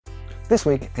This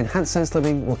week, Enhanced Sense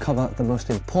Living will cover the most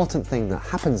important thing that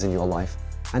happens in your life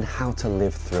and how to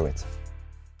live through it.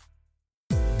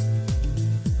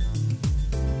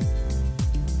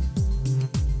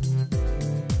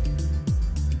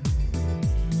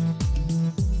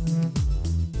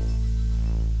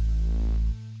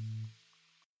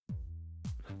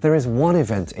 There is one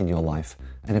event in your life,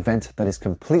 an event that is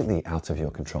completely out of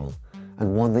your control,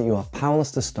 and one that you are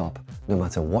powerless to stop no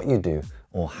matter what you do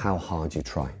or how hard you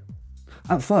try.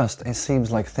 At first, it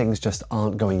seems like things just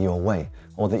aren't going your way,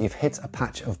 or that you've hit a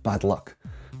patch of bad luck.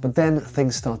 But then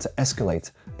things start to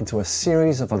escalate into a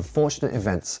series of unfortunate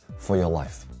events for your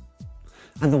life.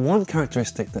 And the one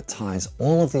characteristic that ties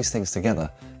all of these things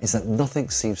together is that nothing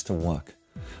seems to work.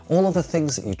 All of the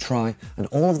things that you try and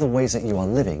all of the ways that you are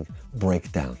living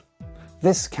break down.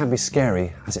 This can be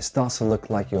scary as it starts to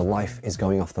look like your life is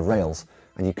going off the rails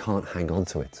and you can't hang on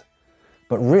to it.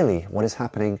 But really, what is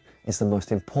happening is the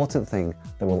most important thing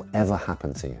that will ever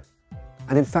happen to you.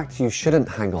 And in fact, you shouldn't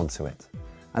hang on to it.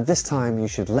 At this time, you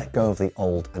should let go of the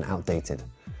old and outdated,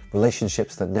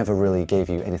 relationships that never really gave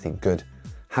you anything good,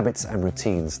 habits and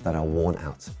routines that are worn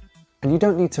out. And you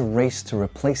don't need to race to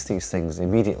replace these things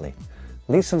immediately.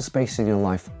 Leave some space in your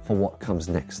life for what comes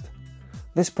next.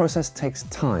 This process takes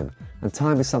time, and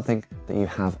time is something that you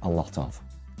have a lot of.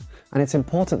 And it's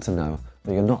important to know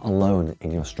that you're not alone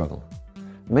in your struggle.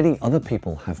 Many other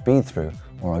people have been through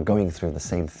or are going through the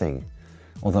same thing,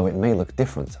 although it may look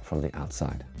different from the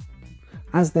outside.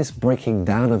 As this breaking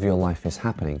down of your life is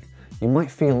happening, you might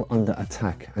feel under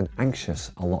attack and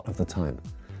anxious a lot of the time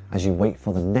as you wait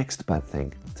for the next bad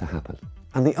thing to happen.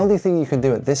 And the only thing you can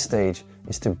do at this stage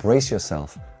is to brace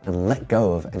yourself and let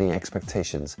go of any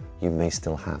expectations you may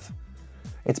still have.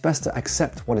 It's best to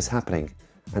accept what is happening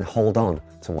and hold on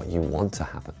to what you want to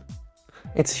happen.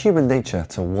 It's human nature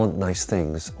to want nice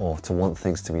things or to want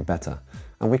things to be better,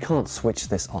 and we can't switch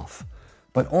this off.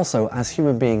 But also, as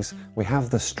human beings, we have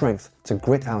the strength to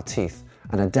grit our teeth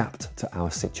and adapt to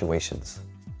our situations.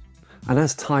 And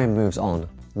as time moves on,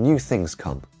 new things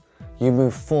come. You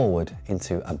move forward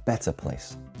into a better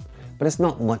place. But it's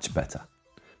not much better.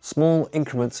 Small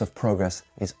increments of progress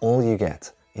is all you get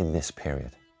in this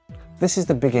period. This is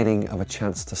the beginning of a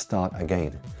chance to start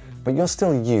again, but you're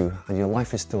still you and your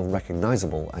life is still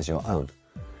recognizable as your own.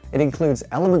 It includes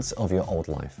elements of your old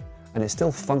life and it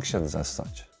still functions as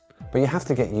such. But you have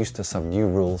to get used to some new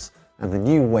rules and the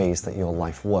new ways that your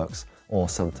life works or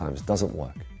sometimes doesn't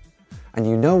work. And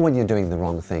you know when you're doing the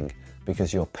wrong thing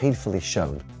because you're painfully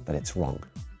shown that it's wrong.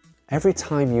 Every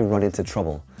time you run into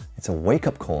trouble, it's a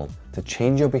wake-up call to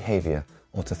change your behavior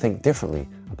or to think differently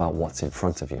about what's in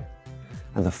front of you.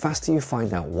 And the faster you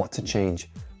find out what to change,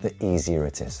 the easier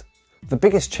it is. The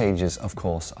biggest changes, of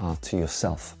course, are to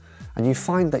yourself, and you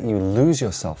find that you lose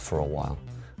yourself for a while.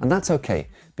 And that's okay,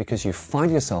 because you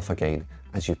find yourself again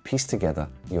as you piece together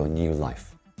your new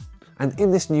life. And in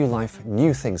this new life,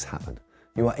 new things happen.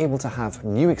 You are able to have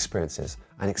new experiences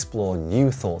and explore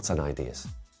new thoughts and ideas.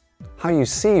 How you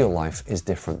see your life is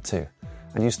different too,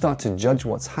 and you start to judge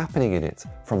what's happening in it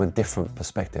from a different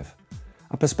perspective.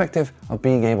 A perspective of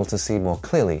being able to see more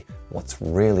clearly what's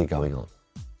really going on.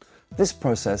 This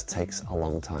process takes a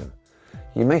long time.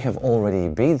 You may have already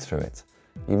been through it,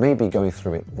 you may be going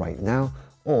through it right now,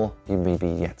 or you may be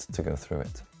yet to go through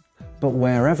it. But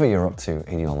wherever you're up to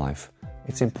in your life,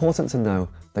 it's important to know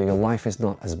that your life is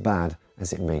not as bad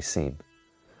as it may seem.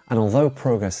 And although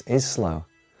progress is slow,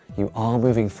 you are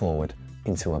moving forward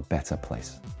into a better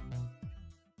place.